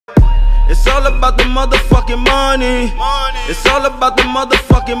It's all about the motherfucking money. It's all about the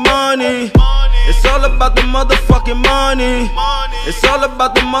motherfucking money. It's all about the motherfucking money. It's all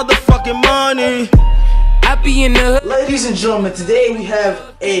about the motherfucking money. I be in the hood. Ladies and gentlemen, today we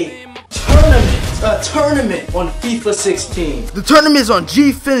have a tournament on FIFA 16. The tournament is on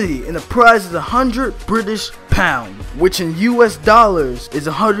Gfinity and the prize is 100 British pounds, which in US dollars is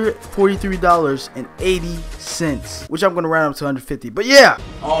 $143.80, which I'm gonna round up to 150. But yeah.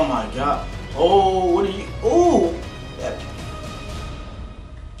 Oh my god. Oh, what are you? Oh.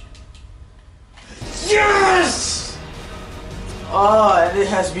 Yes! Oh, and it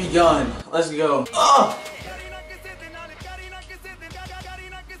has begun. Let's go. Oh.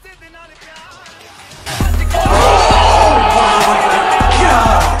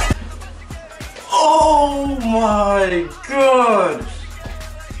 Oh my god!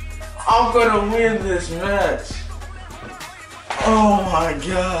 I'm gonna win this match. Oh my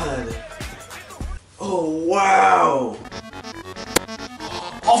god! Oh wow!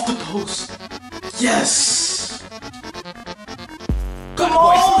 Off the post! Yes! Come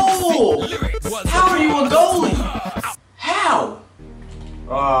on! How are you a goalie? How?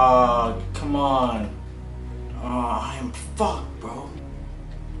 Come on. I am fucked, bro.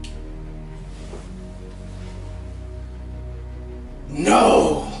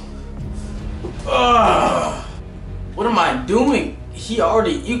 No! What am I doing? He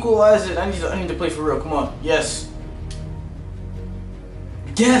already equalized it. I need to play for real. Come on. Yes.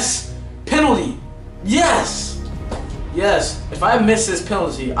 Yes! Penalty! Yes! Yes. If I miss this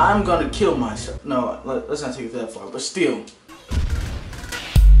penalty, I'm gonna kill myself. No, let's not take it that far, but still.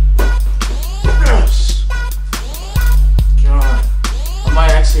 Yes! God. I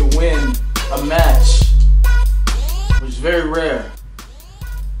might actually win a match, which is very rare.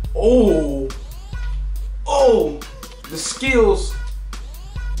 Oh, oh, the skills.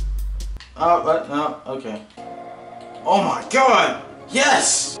 No, okay. Oh my god,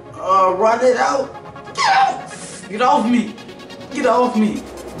 yes. Run it out. Get out. Get off me. Get off me.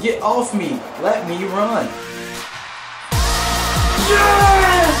 Get off me. Let me run.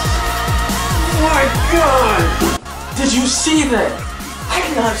 Yes. Oh my god. Did you see that? I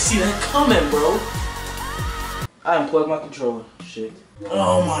did not see that coming, bro. I unplugged my controller. Shit.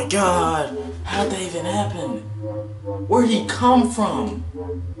 Oh my god. How'd that even happen? Where'd he come from?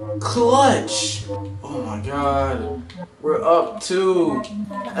 Clutch. Oh my god. We're up 2.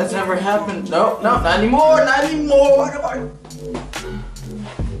 That's never happened. No, not anymore. Not anymore. Why do I?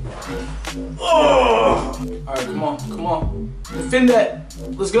 Oh. Alright, come on. Come on. Defend that.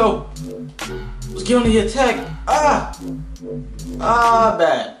 Let's go. Let's get on the attack. Bad.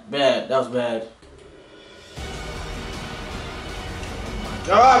 Bad. That was bad.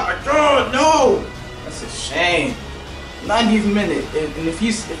 God, my god, no! That's a shame. 90th minute, and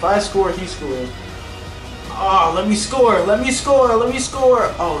if I score, he scores. Oh, let me score, let me score, let me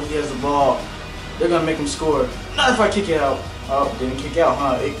score. Oh, he has the ball. They're gonna make him score. Not if I kick it out. Oh, didn't kick out,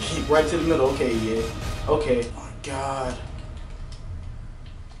 huh? It kicked right to the middle. Okay, yeah. Okay. Oh my god.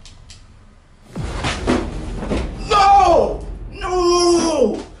 No!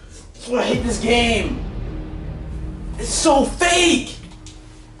 No! That's why I hate this game. It's so fake.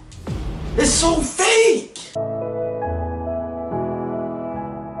 It's so fake! No!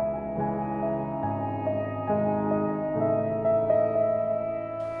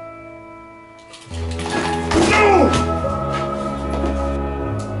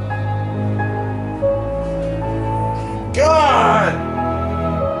 God!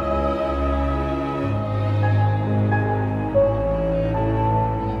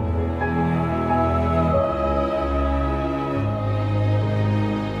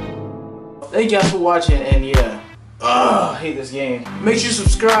 Thank you guys for watching, and yeah, I hate this game. Make sure you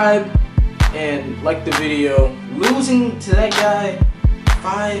subscribe and like the video. Losing to that guy,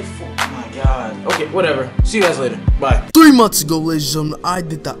 5-4, oh my god. Okay, whatever. See you guys later. Bye. 3 months ago, ladies and gentlemen, I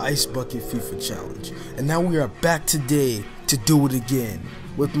did the Ice Bucket FIFA Challenge, and now we are back today to do it again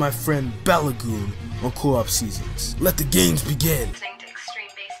with my friend Balagoon on co-op seasons. Let the games begin.